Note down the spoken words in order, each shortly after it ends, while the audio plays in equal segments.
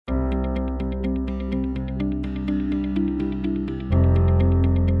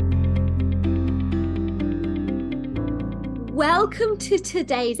Welcome to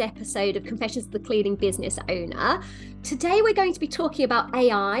today's episode of Confessions of the Cleaning Business Owner. Today we're going to be talking about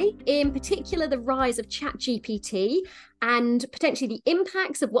AI, in particular the rise of ChatGPT and potentially the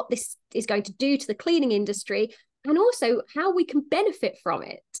impacts of what this is going to do to the cleaning industry and also how we can benefit from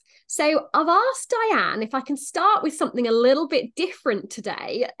it. So I've asked Diane if I can start with something a little bit different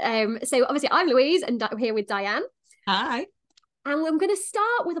today. So obviously I'm Louise and I'm here with Diane. Hi. And I'm going to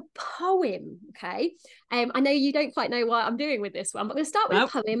start with a poem, okay? I know you don't quite know what I'm doing with this one, but I'm going to start with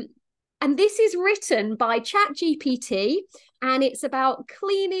a poem. And this is written by ChatGPT, and it's about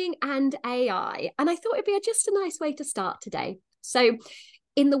cleaning and AI. And I thought it'd be just a nice way to start today. So,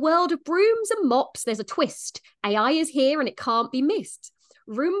 in the world of brooms and mops, there's a twist. AI is here and it can't be missed.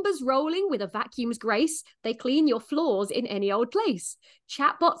 Roombas rolling with a vacuum's grace, they clean your floors in any old place.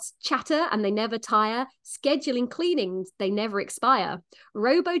 Chatbots chatter and they never tire, scheduling cleanings, they never expire.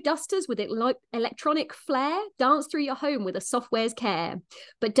 Robo-dusters with electronic flair dance through your home with a software's care.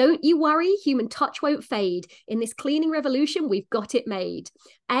 But don't you worry, human touch won't fade. In this cleaning revolution, we've got it made.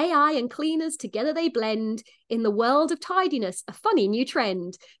 AI and cleaners together they blend. In the world of tidiness, a funny new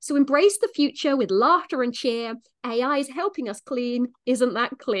trend. So embrace the future with laughter and cheer. AI is helping us clean, isn't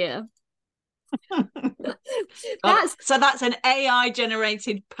that clear? That's an AI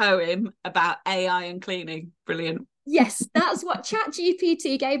generated poem about AI and cleaning. Brilliant. Yes, that's what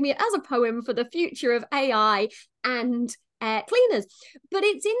ChatGPT gave me as a poem for the future of AI and cleaners. But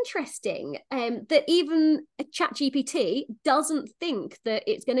it's interesting that even ChatGPT doesn't think that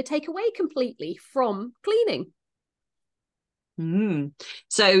it's going to take away completely from cleaning.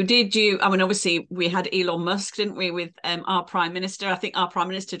 So did you, I mean, obviously we had Elon Musk, didn't we, with our Prime Minister. I think our Prime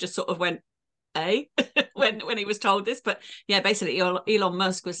Minister just sort of went, when he was told this. But yeah, basically Elon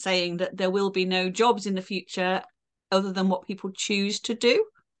Musk was saying that there will be no jobs in the future other than what people choose to do.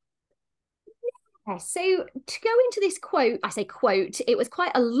 So to go into this quote, I say quote, it was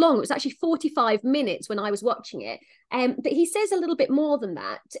quite it was actually 45 minutes when I was watching it. But he says a little bit more than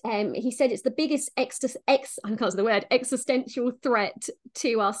that. He said it's the biggest existential threat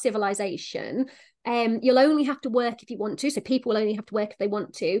to our civilization. You'll only have to work if you want to. So people will only have to work if they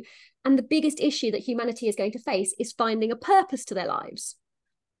want to. And the biggest issue that humanity is going to face is finding a purpose to their lives.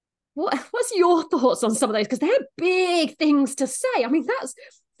 What's your thoughts on some of those? Because they're big things to say. I mean,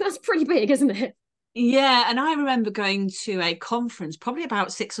 that's pretty big, isn't it? Yeah, and I remember going to a conference probably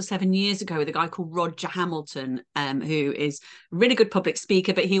about 6 or 7 years ago with a guy called Roger Hamilton, who is a really good public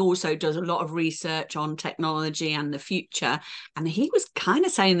speaker, but he also does a lot of research on technology and the future. And he was kind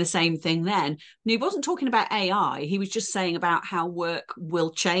of saying the same thing then. And he wasn't talking about AI. He was just saying about how work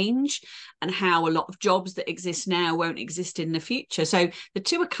will change and how a lot of jobs that exist now won't exist in the future. So the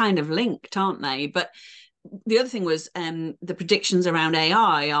two are kind of linked, aren't they? But the other thing was the predictions around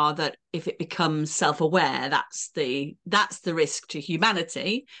AI are that if it becomes self-aware, that's the risk to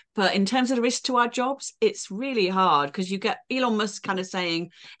humanity. But in terms of the risk to our jobs, it's really hard because you get Elon Musk kind of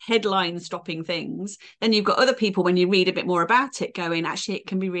saying headline-stopping things. Then you've got other people, when you read a bit more about it, going, actually, it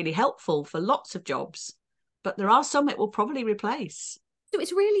can be really helpful for lots of jobs. But there are some it will probably replace. So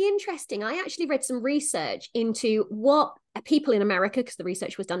it's really interesting. I actually read some research into what people in America, because the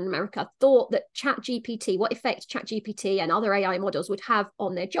research was done in America, thought that ChatGPT, what effect ChatGPT and other AI models would have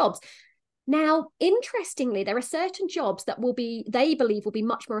on their jobs. Now, interestingly, there are certain jobs that they believe will be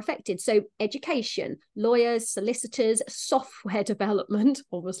much more affected. So education, lawyers, solicitors, software development,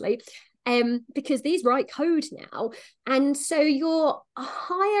 obviously, because these write code now. And so your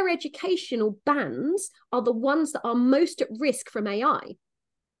higher educational bands are the ones that are most at risk from AI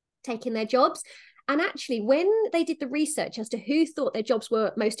taking their jobs. And actually, when they did the research as to who thought their jobs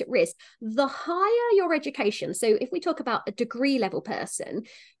were most at risk, the higher your education, so if we talk about a degree level person,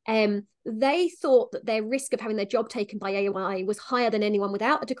 they thought that their risk of having their job taken by AI was higher than anyone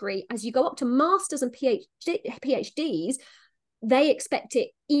without a degree. As you go up to masters and PhDs, they expect it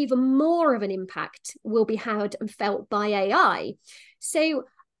even more of an impact will be had and felt by AI. So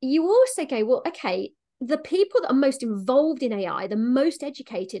you also go, well, okay, the people that are most involved in AI, the most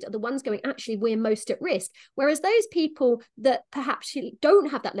educated, are the ones going, actually, we're most at risk. Whereas those people that perhaps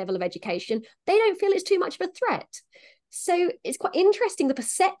don't have that level of education, they don't feel it's too much of a threat. So it's quite interesting, the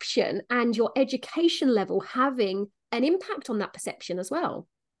perception and your education level having an impact on that perception as well.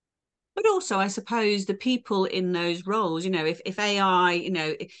 But also, I suppose the people in those roles, if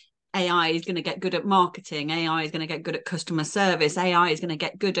AI, AI is going to get good at marketing, AI is going to get good at customer service, AI is going to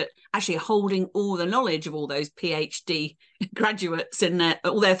get good at actually holding all the knowledge of all those PhD graduates in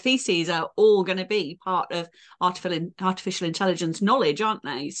all their theses are all going to be part of artificial intelligence knowledge, aren't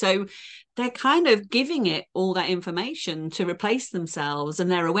they? So they're kind of giving it all that information to replace themselves, and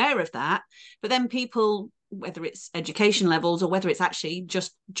they're aware of that. But then people whether it's education levels or whether it's actually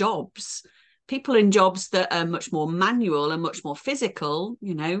just jobs. People in jobs that are much more manual and much more physical,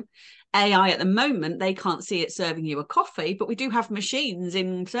 AI at the moment, they can't see it serving you a coffee, but we do have machines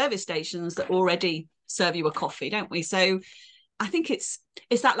in service stations that already serve you a coffee, don't we? So I think it's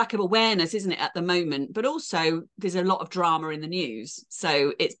that lack of awareness, isn't it, at the moment? But also there's a lot of drama in the news.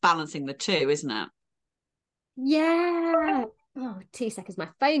 So it's balancing the two, isn't it? Yeah. Oh, 2 seconds. My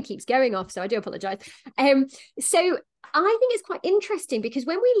phone keeps going off, so I do apologize. So I think it's quite interesting because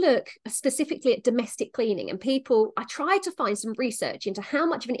when we look specifically at domestic cleaning and I tried to find some research into how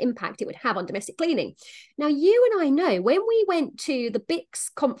much of an impact it would have on domestic cleaning. Now, you and I know when we went to the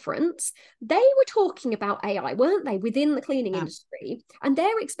BICS conference, they were talking about AI, weren't they, within the cleaning industry? And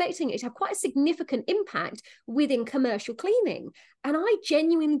they're expecting it to have quite a significant impact within commercial cleaning. And I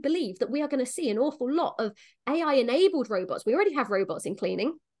genuinely believe that we are going to see an awful lot of AI-enabled robots. We already have robots in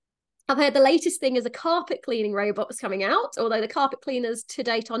cleaning. I've heard the latest thing is a carpet cleaning robot was coming out, although the carpet cleaners to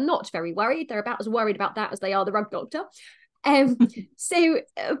date are not very worried. They're about as worried about that as they are the rug doctor. But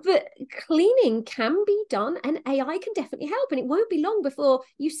cleaning can be done and AI can definitely help. And it won't be long before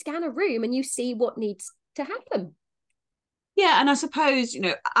you scan a room and you see what needs to happen. Yeah, and I suppose,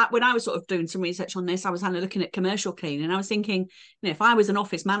 when I was sort of doing some research on this, I was kind of looking at commercial cleaning. And I was thinking, if I was an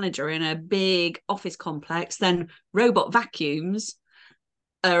office manager in a big office complex, then robot vacuums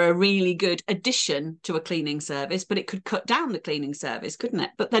are a really good addition to a cleaning service, but it could cut down the cleaning service, couldn't it?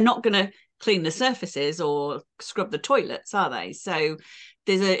 But they're not going to clean the surfaces or scrub the toilets, are they? So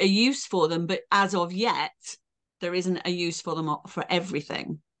there's a use for them, but as of yet, there isn't a use for them for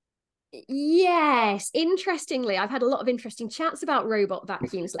everything. Yes, interestingly, I've had a lot of interesting chats about robot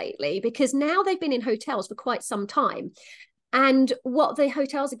vacuums lately because now they've been in hotels for quite some time. And what the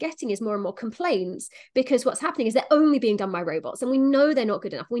hotels are getting is more and more complaints because what's happening is they're only being done by robots. And we know they're not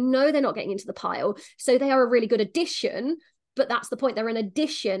good enough. We know they're not getting into the pile. So they are a really good addition. But that's the point. They're an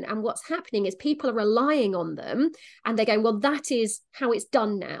addition. And what's happening is people are relying on them and they're going, well, that is how it's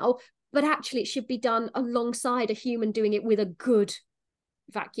done now. But actually, it should be done alongside a human doing it with a good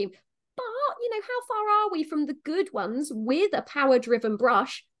vacuum. But, how far are we from the good ones with a power-driven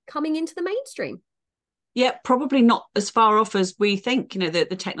brush coming into the mainstream? Yeah, probably not as far off as we think. The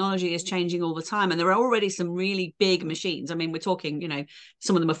technology is changing all the time, and there are already some really big machines. I mean, we're talking,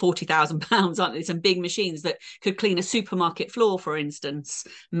 some of them are £40,000, aren't they? Some big machines that could clean a supermarket floor, for instance,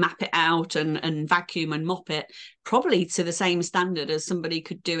 map it out and vacuum and mop it, probably to the same standard as somebody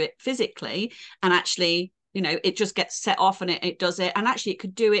could do it physically. And actually, it just gets set off and it does it. And actually it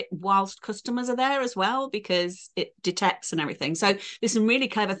could do it whilst customers are there as well because it detects and everything. So there's some really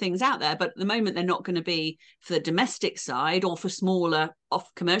clever things out there, but at the moment they're not going to be for the domestic side or for smaller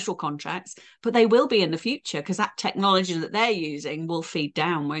off commercial contracts, but they will be in the future because that technology that they're using will feed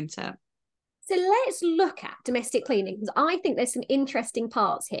down, won't it? So let's look at domestic cleaning because I think there's some interesting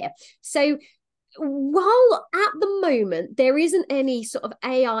parts here. So while at the moment there isn't any sort of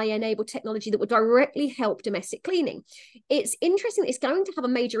AI enabled technology that would directly help domestic cleaning, it's interesting that it's going to have a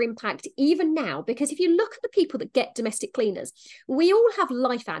major impact even now because if you look at the people that get domestic cleaners, we all have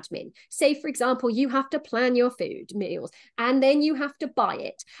life admin. Say, for example, you have to plan your food meals and then you have to buy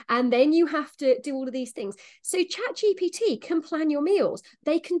it and then you have to do all of these things. So ChatGPT can plan your meals,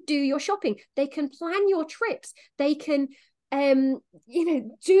 they can do your shopping, they can plan your trips, they can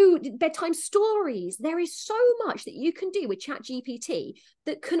do bedtime stories. There is so much that you can do with ChatGPT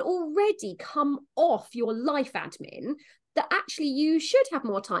that can already come off your life admin that actually you should have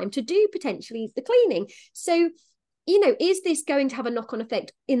more time to do potentially the cleaning. So, is this going to have a knock-on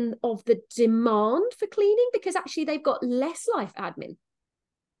effect of the demand for cleaning because actually they've got less life admin?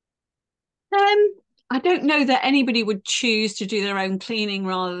 I don't know that anybody would choose to do their own cleaning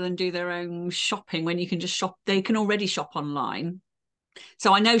rather than do their own shopping when you can just shop. They can already shop online.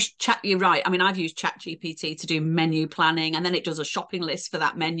 So I know you're right. I mean, I've used ChatGPT to do menu planning and then it does a shopping list for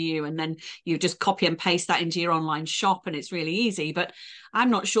that menu. And then you just copy and paste that into your online shop and it's really easy. But I'm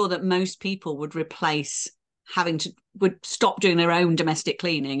not sure that most people would would stop doing their own domestic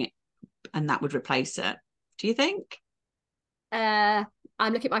cleaning and that would replace it. Do you think? I'm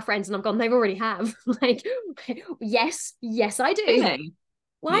looking at my friends and I'm gone, they've already have. Like, yes, I do. Really?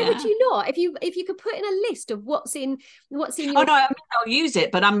 Why would you not? If you could put in a list of what's in your Oh no, I mean, I'll use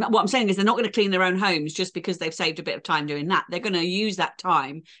it, but what I'm saying is they're not going to clean their own homes just because they've saved a bit of time doing that. They're going to use that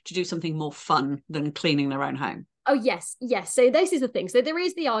time to do something more fun than cleaning their own home. Oh, yes. So this is the thing. So there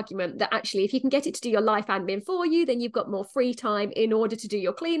is the argument that actually, if you can get it to do your life admin for you, then you've got more free time in order to do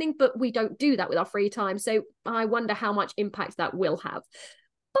your cleaning. But we don't do that with our free time. So I wonder how much impact that will have.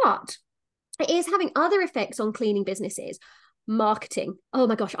 But it is having other effects on cleaning businesses. Marketing. Oh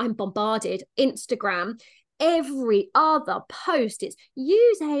my gosh, I'm bombarded. Instagram. every other post, it's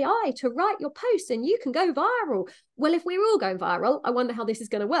use AI to write your posts and you can go viral. Well, if we're all going viral, I wonder how this is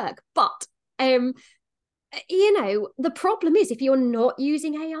going to work. But the problem is if you're not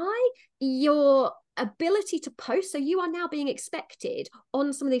using AI, your ability to post, so you are now being expected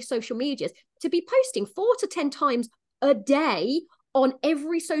on some of these social medias to be posting 4 to 10 times a day on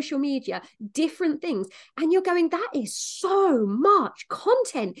every social media, different things. And you're going, that is so much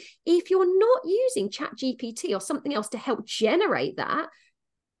content. If you're not using ChatGPT or something else to help generate that,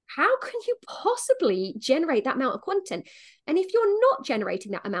 how can you possibly generate that amount of content? And if you're not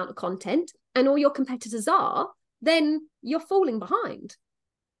generating that amount of content and all your competitors are, then you're falling behind.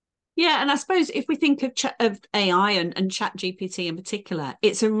 Yeah, and I suppose if we think of AI and Chat GPT in particular,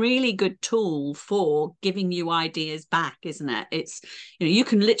 it's a really good tool for giving you ideas back, isn't it? It's, you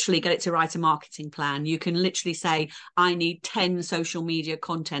can literally get it to write a marketing plan. You can literally say, I need 10 social media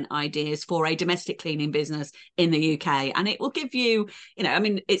content ideas for a domestic cleaning business in the UK. And it will give you,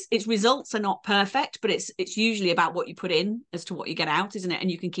 its results are not perfect, but it's usually about what you put in as to what you get out, isn't it?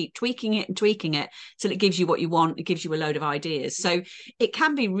 And you can keep tweaking it till it gives you what you want. It gives you a load of ideas. So it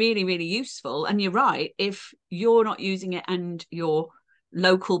can be really, really useful. And you're right, if you're not using it and your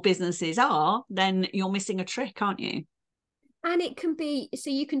local businesses are, then you're missing a trick, aren't you? And it can be,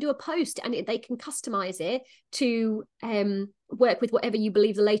 so you can do a post and they can customize it to work with whatever you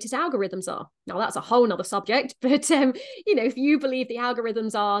believe the latest algorithms are. Now that's a whole nother subject, but if you believe the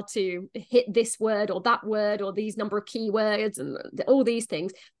algorithms are to hit this word or that word or these number of keywords and all these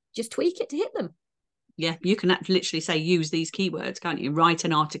things, just tweak it to hit them. Yeah, you can literally say, use these keywords, can't you? Write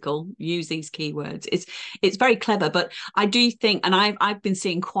an article, use these keywords. It's very clever, but I do think, and I've been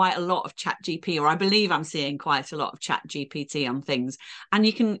seeing quite a lot of Chat GPT, or I believe I'm seeing quite a lot of Chat GPT on things, and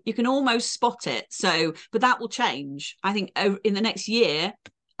you can almost spot it. So, but that will change. I think in the next year,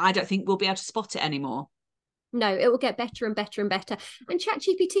 I don't think we'll be able to spot it anymore. No, it will get better and better and better. And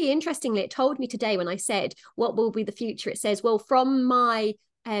ChatGPT, interestingly, it told me today when I said, what will be the future? It says, well, from my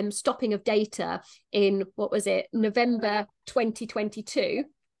stopping of data in, what was it, November 2022,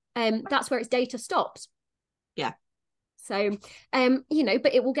 that's where its data stops. Yeah. So,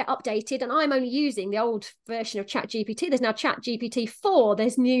 but it will get updated, and I'm only using the old version of ChatGPT. There's now ChatGPT 4.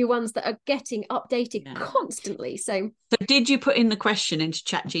 There's new ones that are getting updated constantly. So did you put in the question into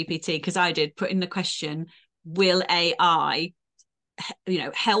ChatGPT? Because I did put in the question, will AI,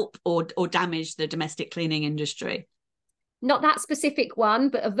 help or damage the domestic cleaning industry? Not that specific one,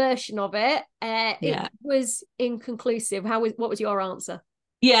 but a version of it. It was inconclusive. What was your answer?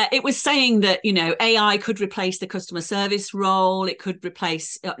 Yeah, it was saying that, AI could replace the customer service role. It could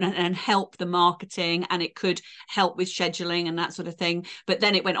replace and help the marketing, and it could help with scheduling and that sort of thing. But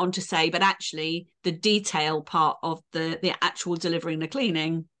then it went on to say, but actually the detail part of the actual delivering the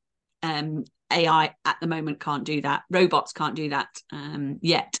cleaning, AI at the moment can't do that. Robots can't do that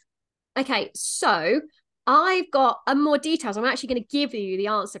yet. Okay, so I've got more details. I'm actually going to give you the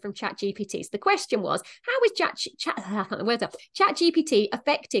answer from ChatGPT. So the question was, how is ChatGPT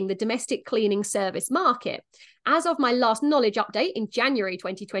affecting the domestic cleaning service market? As of my last knowledge update in January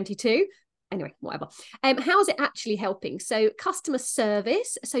 2022, anyway, whatever. How is it actually helping? So customer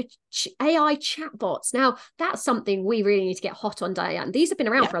service, so AI chatbots. Now, that's something we really need to get hot on, Diane. These have been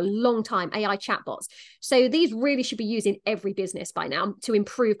around for a long time, AI chatbots. So these really should be used in every business by now to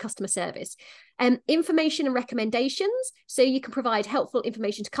improve customer service. Information and recommendations. So you can provide helpful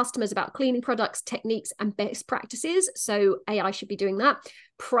information to customers about cleaning products, techniques, and best practices. So AI should be doing that.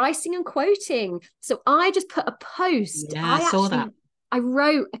 Pricing and quoting. So I just put a post. Yeah, I saw that. I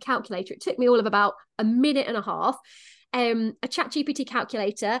wrote a calculator. It took me all of about a minute and a half, a ChatGPT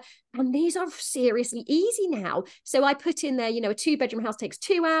calculator, and these are seriously easy now. So I put in there, a 2-bedroom house takes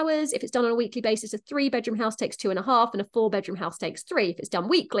 2 hours. If it's done on a weekly basis, a 3-bedroom house takes 2.5, and a 4-bedroom house takes 3 if it's done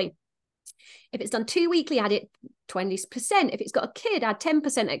weekly. If it's done 2 weekly, add it 20%. If it's got a kid, add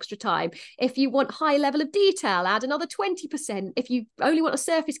 10% extra time. If you want high level of detail, add another 20%. If you only want a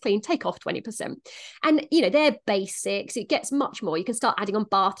surface clean, take off 20%. And, they're basics. It gets much more. You can start adding on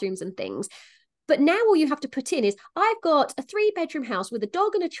bathrooms and things. But now all you have to put in is, I've got a 3-bedroom house with a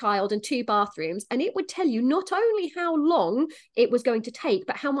dog and a child and 2 bathrooms. And it would tell you not only how long it was going to take,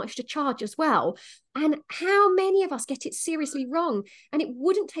 but how much to charge as well. And how many of us get it seriously wrong? And it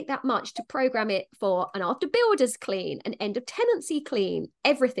wouldn't take that much to program it for an after builders clean, an end of tenancy clean,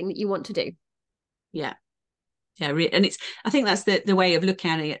 everything that you want to do. Yeah. Yeah, and I think that's the way of looking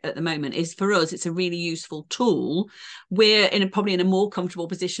at it at the moment. Is for us, it's a really useful tool. We're probably in a more comfortable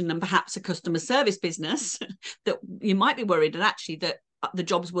position than perhaps a customer service business that you might be worried that actually that the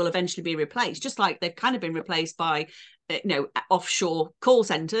jobs will eventually be replaced, just like they've kind of been replaced by offshore call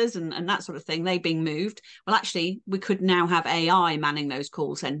centers and that sort of thing. They've been moved. Well, actually, we could now have AI manning those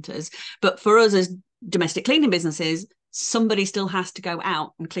call centers. But for us as domestic cleaning businesses, somebody still has to go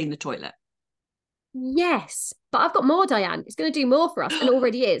out and clean the toilet. Yes, but I've got more, Diane. It's going to do more for us and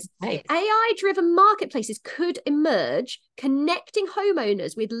already is. Hey. AI-driven marketplaces could emerge, connecting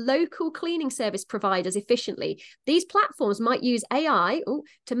homeowners with local cleaning service providers efficiently. These platforms might use AI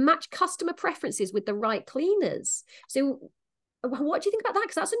to match customer preferences with the right cleaners. So what do you think about that?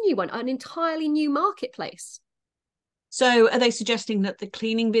 Because that's a new one, an entirely new marketplace. So are they suggesting that the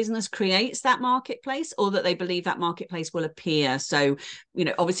cleaning business creates that marketplace, or that they believe that marketplace will appear? So,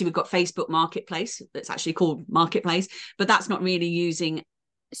 obviously we've got Facebook Marketplace that's actually called Marketplace, but that's not really using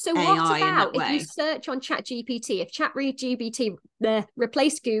So AI what in that about if you way. search on ChatGPT, if ChatGPT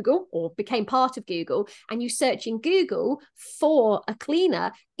replaced Google or became part of Google, and you search in Google for a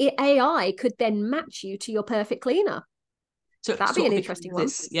cleaner, AI could then match you to your perfect cleaner. So That'd be an interesting one.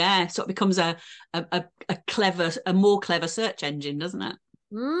 sort of becomes a more clever search engine, doesn't it?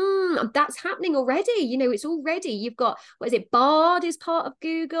 That's happening already. It's already, you've got, what is it, Bard is part of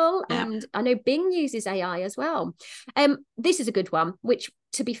Google, Yeah. and I know Bing uses AI as well. This is a good one, which,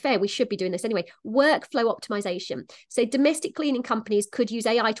 to be fair, we should be doing this anyway. Workflow optimization. So domestic cleaning companies could use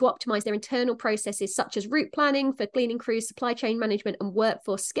AI to optimize their internal processes, such as route planning for cleaning crews, supply chain management, and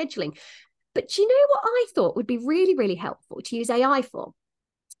workforce scheduling. But do you know what I thought would be really, really helpful to use AI for?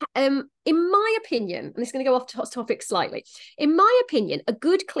 In my opinion, and this is going to go off topic slightly. In my opinion, a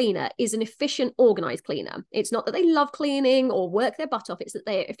good cleaner is an efficient, organized cleaner. It's not that they love cleaning or work their butt off, it's that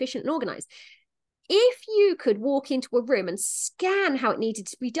they're efficient and organized. If you could walk into a room and scan how it needed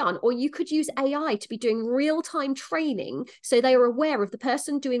to be done, or you could use AI to be doing real-time training so they are aware of the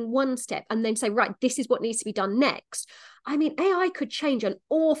person doing one step and then say, right, this is what needs to be done next. I mean, AI could change an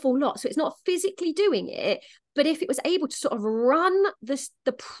awful lot. So it's not physically doing it, but if it was able to sort of run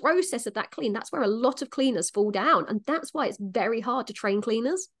the process of that clean, that's where a lot of cleaners fall down. And that's why it's very hard to train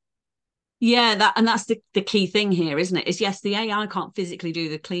cleaners. Yeah, that's the key thing here, isn't it? Is yes, the AI can't physically do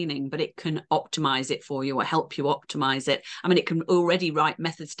the cleaning, but it can optimize it for you or help you optimize it. I mean, it can already write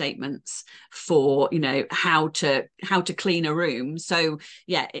method statements for how to clean a room. So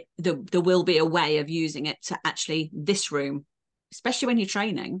yeah, there will be a way of using it to actually this room, especially when you're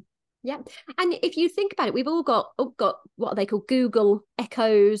training. Yeah. And if you think about it, we've all got what are they called? Google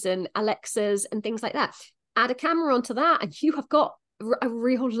Echoes and Alexas and things like that. Add a camera onto that and you have got a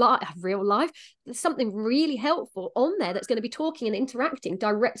real life. There's something really helpful on there that's going to be talking and interacting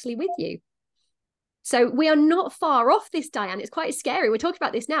directly with you. So we are not far off this, Diane. It's quite scary. We're talking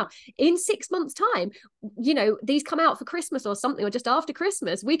about this now. In 6 months' time, these come out for Christmas or something, or just after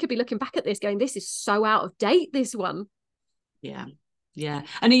Christmas, we could be looking back at this going, this is so out of date, this one. Yeah. Yeah.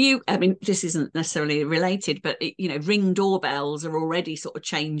 And I mean, this isn't necessarily related, but Ring doorbells are already sort of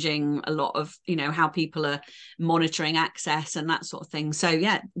changing a lot of, how people are monitoring access and that sort of thing. So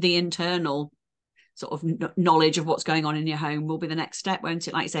yeah, the internal sort of knowledge of what's going on in your home will be the next step, won't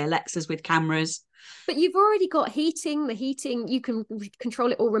it? Like you say, Alexas with cameras. But you've already got heating. The heating, you can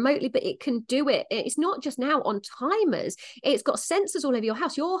control it all remotely, but it can do it. It's not just now on timers. It's got sensors all over your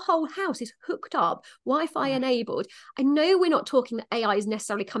house. Your whole house is hooked up, Wi-Fi enabled. I know we're not talking that AI has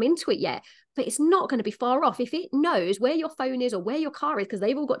necessarily come into it yet, but it's not going to be far off. If it knows where your phone is or where your car is, because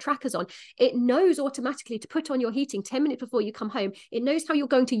they've all got trackers on, it knows automatically to put on your heating 10 minutes before you come home. It knows how you're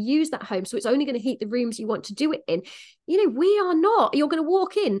going to use that home. So it's only going to heat the rooms you want to do it in. We are not. You're going to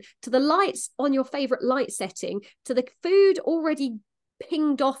walk in to the lights on your favorite light setting, to the food already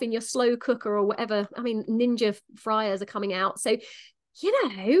pinged off in your slow cooker or whatever. I mean, Ninja fryers are coming out. So,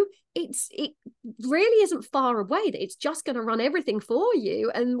 it really isn't far away that it's just going to run everything for you.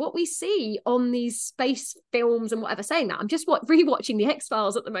 And what we see on these space films and whatever, saying that, I'm just rewatching the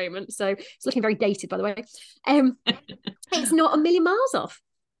X-Files at the moment. So it's looking very dated, by the way. It's not a million miles off.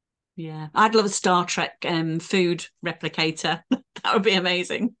 Yeah, I'd love a Star Trek food replicator. That would be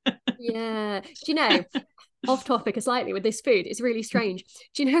amazing. Yeah. Do you know, off topic slightly with this food, it's really strange.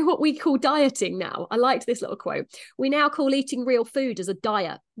 Do you know what we call dieting now? I liked this little quote. We now call eating real food as a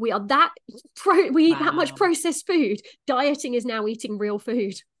diet. We are we eat that much processed food. Dieting is now eating real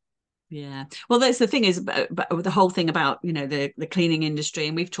food. Yeah. Well, that's the thing is about the whole thing about, the cleaning industry.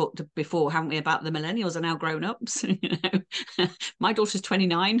 And we've talked before, haven't we, about the millennials are now grown ups. My daughter's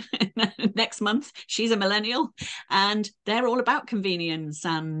 29 next month. She's a millennial and they're all about convenience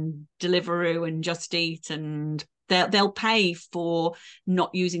and Deliveroo and Just Eat, and they'll pay for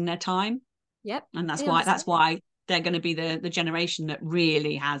not using their time. Yep. And that's why they're going to be the generation that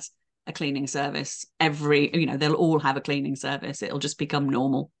really has a cleaning service. They'll all have a cleaning service. It'll just become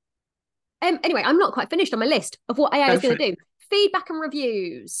normal. Anyway, I'm not quite finished on my list of what AI Go is going for to it. do. Feedback and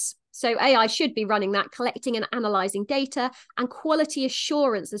reviews. So AI should be running that, collecting and analyzing data, and quality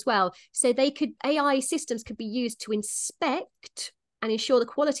assurance as well. So AI systems could be used to inspect and ensure the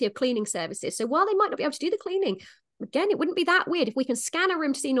quality of cleaning services. So while they might not be able to do the cleaning, again, it wouldn't be that weird. If we can scan a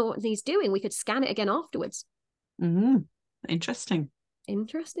room to see what he's doing, we could scan it again afterwards. Mm-hmm. Interesting,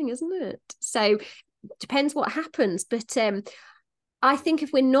 isn't it? So depends what happens. But I think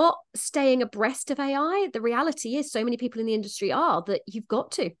if we're not staying abreast of AI, the reality is so many people in the industry are, that you've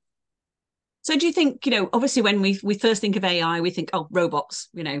got to. So do you think, obviously when we first think of AI, we think, oh, robots,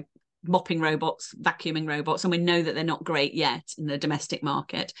 mopping robots, vacuuming robots, and we know that they're not great yet in the domestic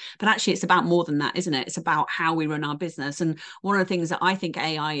market. But actually it's about more than that, isn't it? It's about how we run our business. And one of the things that I think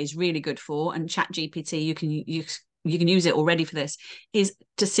AI is really good for, and ChatGPT, you can use it already for this, is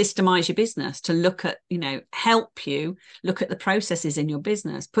to systemize your business, to look at, help you look at the processes in your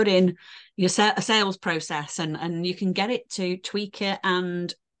business, put in a sales process, and you can get it to tweak it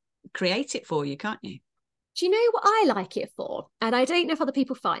and create it for you, can't you? Do you know what I like it for? And I don't know if other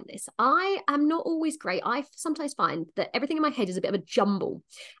people find this. I am not always great. I sometimes find that everything in my head is a bit of a jumble.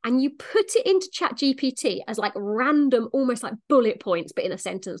 And you put it into ChatGPT as like random, almost like bullet points, but in a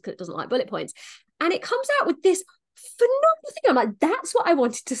sentence because it doesn't like bullet points. And it comes out with this phenomenal thing. I'm like, that's what I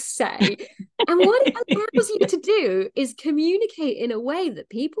wanted to say. And what it allows you to do is communicate in a way that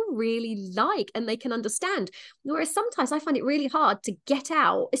people really like and they can understand. Whereas sometimes I find it really hard to get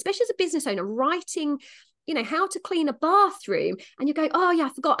out, especially as a business owner, writing how to clean a bathroom, and you're going, oh yeah, I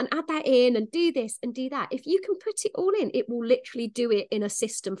forgot, and add that in and do this and do that. If you can put it all in, it will literally do it in a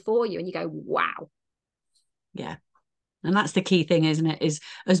system for you, and you go, wow. Yeah. And that's the key thing, isn't it? Is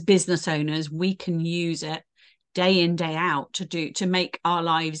as business owners, we can use it day in, day out to make our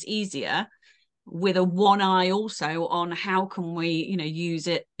lives easier, with a one eye also on how can we use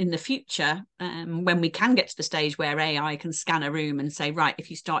it in the future, when we can get to the stage where AI can scan a room and say, right, if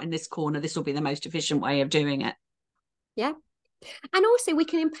you start in this corner, this will be the most efficient way of doing it. Yeah. And also we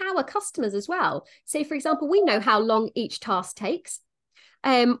can empower customers as well. So for example, we know how long each task takes.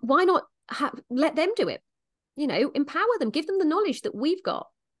 Why not let them do it? Empower them, give them the knowledge that we've got.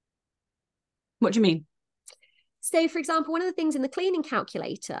 What do you mean? So for example, one of the things in the cleaning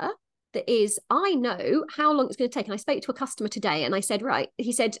calculator that is, I know how long it's going to take. And I spoke to a customer today and I said, right,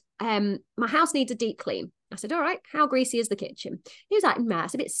 he said, my house needs a deep clean. I said, all right, how greasy is the kitchen? He was like, nah,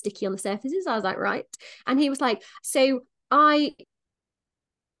 it's a bit sticky on the surfaces. I was like, right. And he was like,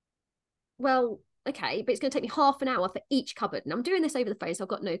 well, okay, but it's going to take me half an hour for each cupboard. And I'm doing this over the phone, so I've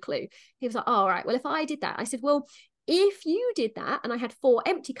got no clue. He was like, oh, all right, well, if I did that, I said, well, if you did that and I had 4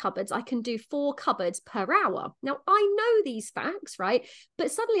 empty cupboards, I can do 4 cupboards per hour. Now, I know these facts, right?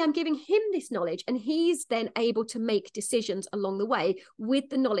 But suddenly I'm giving him this knowledge and he's then able to make decisions along the way with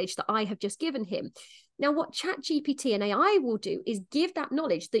the knowledge that I have just given him. Now, what ChatGPT and AI will do is give that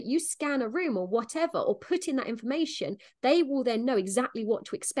knowledge that you scan a room or whatever, or put in that information. They will then know exactly what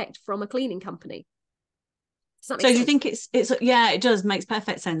to expect from a cleaning company. So do you think it's yeah, it does, makes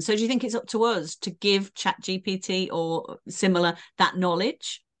perfect sense. So do you think it's up to us to give ChatGPT or similar that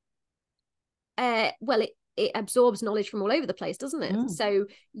knowledge? Well, it absorbs knowledge from all over the place, doesn't it? So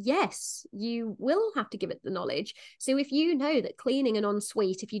yes, you will have to give it the knowledge. So if you know that cleaning an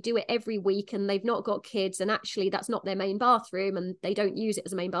ensuite, if you do it every week and they've not got kids and actually that's not their main bathroom and they don't use it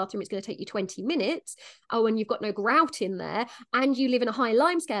as a main bathroom, it's going to take you 20 minutes. Oh, and you've got no grout in there and you live in a high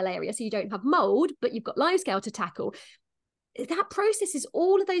limescale area, so you don't have mold, but you've got limescale to tackle. That processes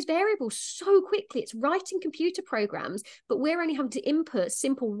all of those variables so quickly. It's writing computer programs, but we're only having to input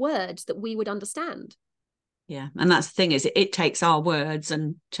simple words that we would understand. Yeah, and that's the thing, is it takes our words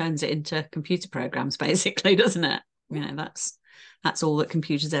and turns it into computer programs, basically, doesn't it? That's all that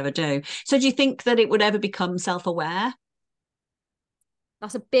computers ever do. So do you think that it would ever become self-aware?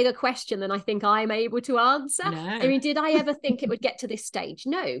 That's a bigger question than I think I'm able to answer. No. I mean, did I ever think it would get to this stage?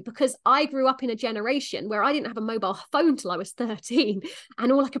 No, because I grew up in a generation where I didn't have a mobile phone till I was 13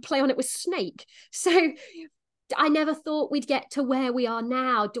 and all I could play on it was Snake. So I never thought we'd get to where we are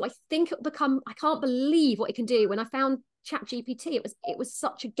now. Do I think it'll become, I can't believe what it can do. When I found ChatGPT, it was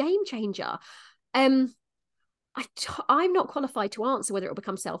such a game changer. I'm not qualified to answer whether it'll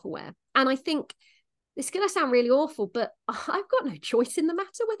become self-aware. And I think it's going to sound really awful, but I've got no choice in the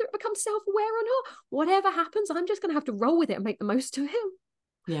matter whether it becomes self-aware or not. Whatever happens, I'm just going to have to roll with it and make the most of it.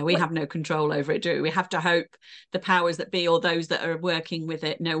 Yeah, we have no control over it, do we? We have to hope the powers that be or those that are working with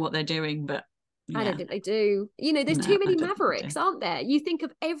it know what they're doing, but yeah. I don't think they do. There's too many mavericks, aren't there? You think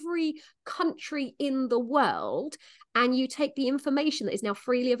of every country in the world and you take the information that is now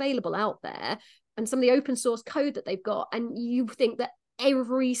freely available out there and some of the open source code that they've got, and you think that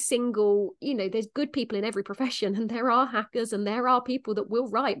every single, there's good people in every profession, and there are hackers and there are people that will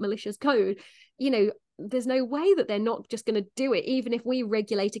write malicious code, there's no way that they're not just going to do it, even if we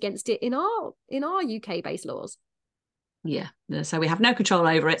regulate against it in our UK based laws. Yeah, so we have no control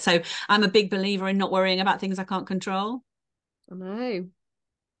over it. So I'm a big believer in not worrying about things I can't control. I know.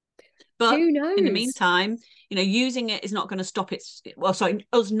 But who knows? In the meantime, using it is not going to stop its,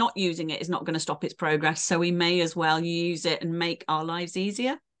 us not using it is not going to stop its progress. So we may as well use it and make our lives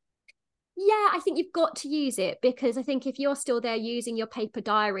easier. Yeah, I think you've got to use it, because I think if you're still there using your paper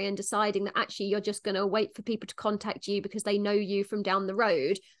diary and deciding that actually you're just going to wait for people to contact you because they know you from down the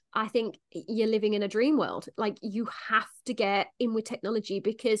road, I think you're living in a dream world. Like, you have to get in with technology,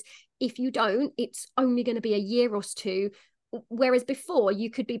 because if you don't, it's only going to be a year or two. Whereas before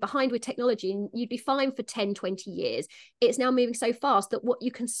you could be behind with technology and you'd be fine for 10, 20 years. It's now moving so fast that what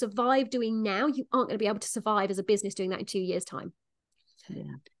you can survive doing now, you aren't going to be able to survive as a business doing that in 2 years' time.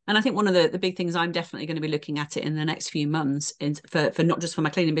 Yeah. And I think one of the big things I'm definitely going to be looking at it in the next few months is for not just for my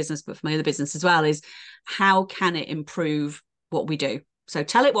cleaning business, but for my other business as well, is how can it improve what we do? So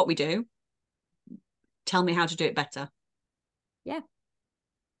tell it what we do. Tell me how to do it better. Yeah.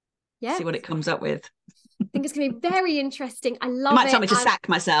 See what it comes up with. I think it's going to be very interesting. I love it. You might tell me to sack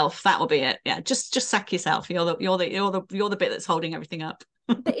myself. That will be it. Yeah, just sack yourself. You're the bit that's holding everything up.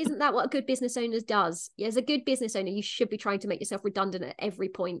 But isn't that what a good business owner does? As a good business owner, you should be trying to make yourself redundant at every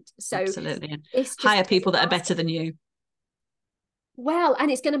point. So absolutely, it's just hire people that are better than you. Well, and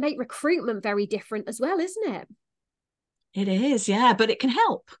it's going to make recruitment very different as well, isn't it? It is, yeah, but it can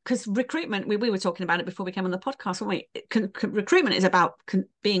help, because recruitment, we were talking about it before we came on the podcast, weren't we? Recruitment is about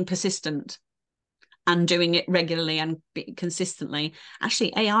being persistent and doing it regularly and consistently.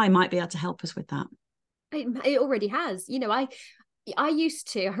 Actually, AI might be able to help us with that. It already has. I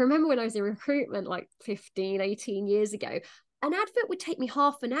remember when I was in recruitment like 15, 18 years ago, an advert would take me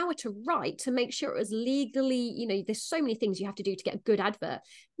half an hour to write to make sure it was legally, there's so many things you have to do to get a good advert.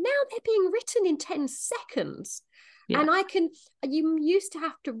 Now they're being written in 10 seconds. Yeah. And you used to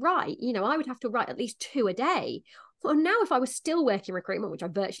have to write, I would have to write at least 2 a day. Well, now if I was still working recruitment, which I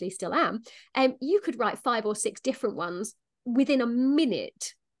virtually still am, you could write 5 or 6 different ones within a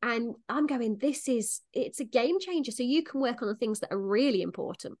minute. And I'm going, it's a game changer. So you can work on the things that are really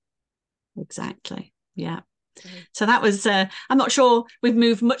important. Exactly. Yeah. So that was, I'm not sure we've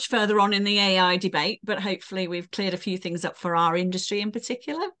moved much further on in the AI debate, but hopefully we've cleared a few things up for our industry in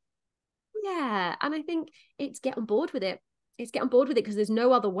particular. Yeah. And I think it's get on board with it. Because there's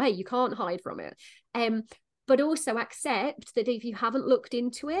no other way. You can't hide from it. But also accept that if you haven't looked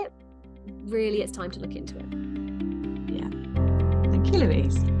into it, really it's time to look into it. Yeah. Thank you,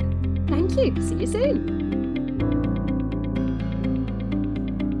 Louise. Thank you. See you soon.